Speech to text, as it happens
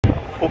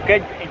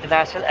Phuket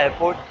International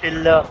Airport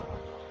till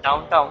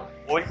downtown,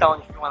 Old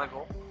Town if you want to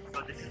go.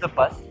 So this is the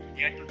bus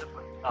near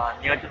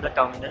to the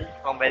terminal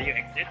from where you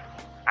exit,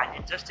 and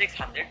it just takes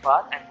 100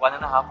 baht and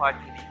 1.5 hours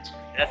to reach.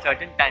 There are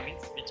certain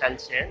timings which I'll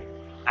share,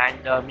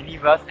 and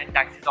minibus and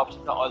taxis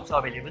options are also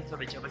available, so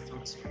whichever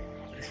suits you.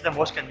 This is the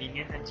most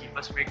convenient and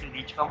cheapest way to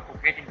reach from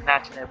Phuket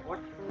International Airport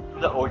to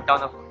the Old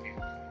Town of Phuket.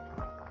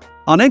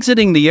 On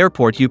exiting the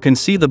airport, you can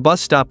see the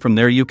bus stop. From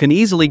there you can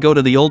easily go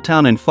to the Old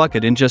Town in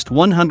Phuket in just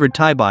 100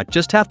 Thai baht.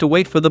 Just have to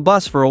wait for the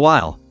bus for a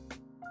while.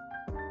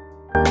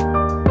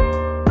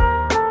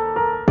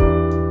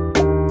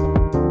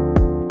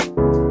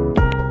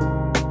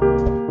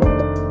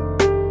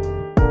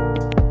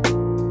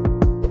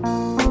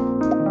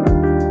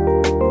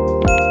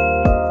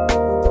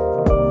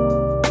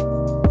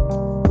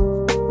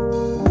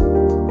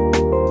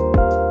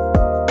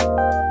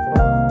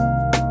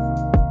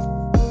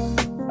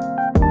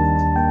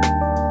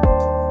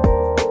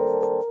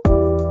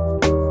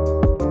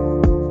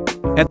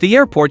 At the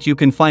airport you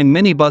can find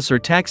minibus or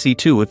taxi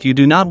too if you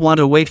do not want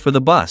to wait for the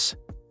bus.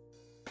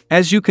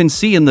 As you can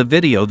see in the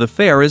video, the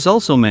fare is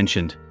also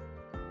mentioned.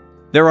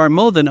 There are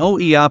more than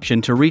OE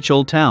option to reach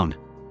Old Town.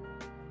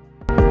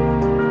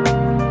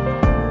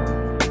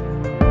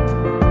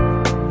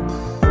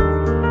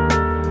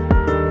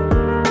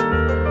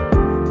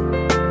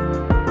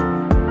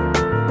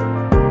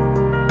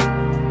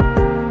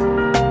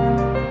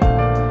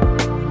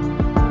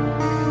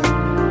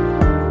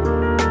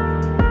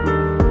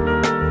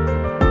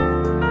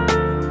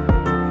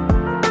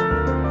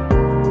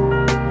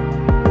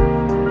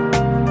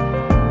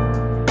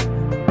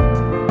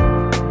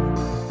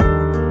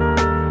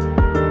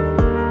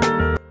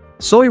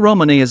 Soi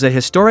Romani is a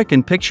historic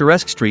and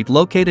picturesque street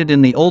located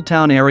in the Old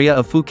Town area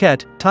of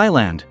Phuket,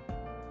 Thailand.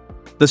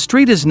 The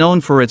street is known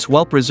for its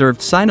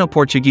well-preserved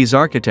Sino-Portuguese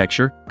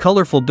architecture,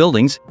 colorful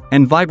buildings,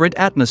 and vibrant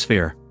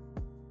atmosphere.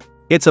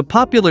 It's a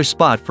popular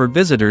spot for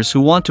visitors who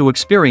want to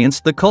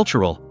experience the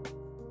cultural.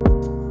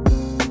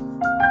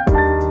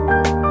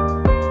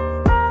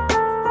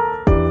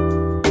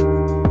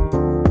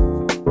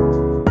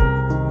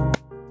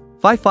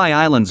 Phi Phi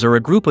Islands are a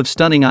group of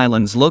stunning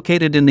islands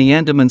located in the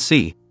Andaman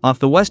Sea, off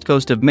the west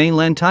coast of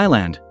mainland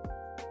Thailand.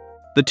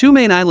 The two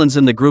main islands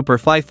in the group are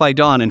Phi Phi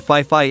Don and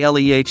Phi Phi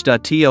Leh.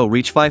 To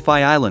reach Phi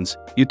Phi Islands,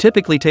 you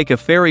typically take a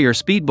ferry or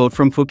speedboat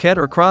from Phuket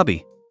or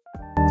Krabi.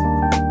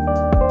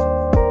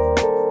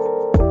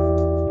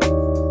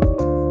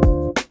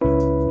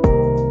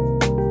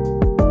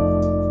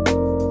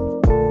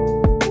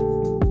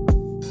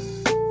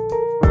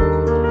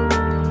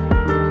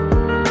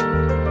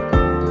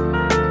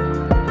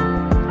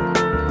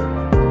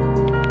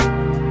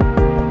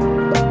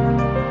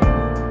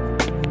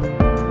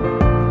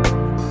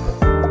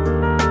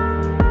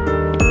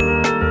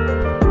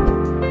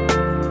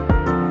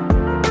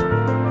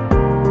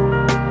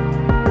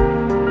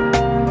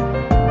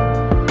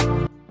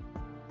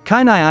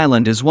 Kai Nai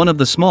Island is one of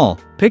the small,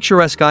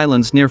 picturesque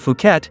islands near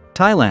Phuket,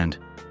 Thailand.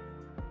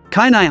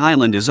 Kai Nai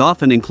Island is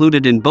often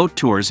included in boat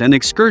tours and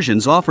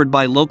excursions offered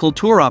by local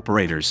tour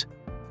operators.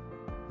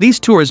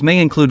 These tours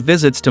may include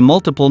visits to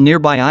multiple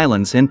nearby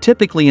islands and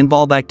typically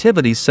involve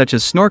activities such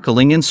as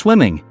snorkeling and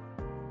swimming.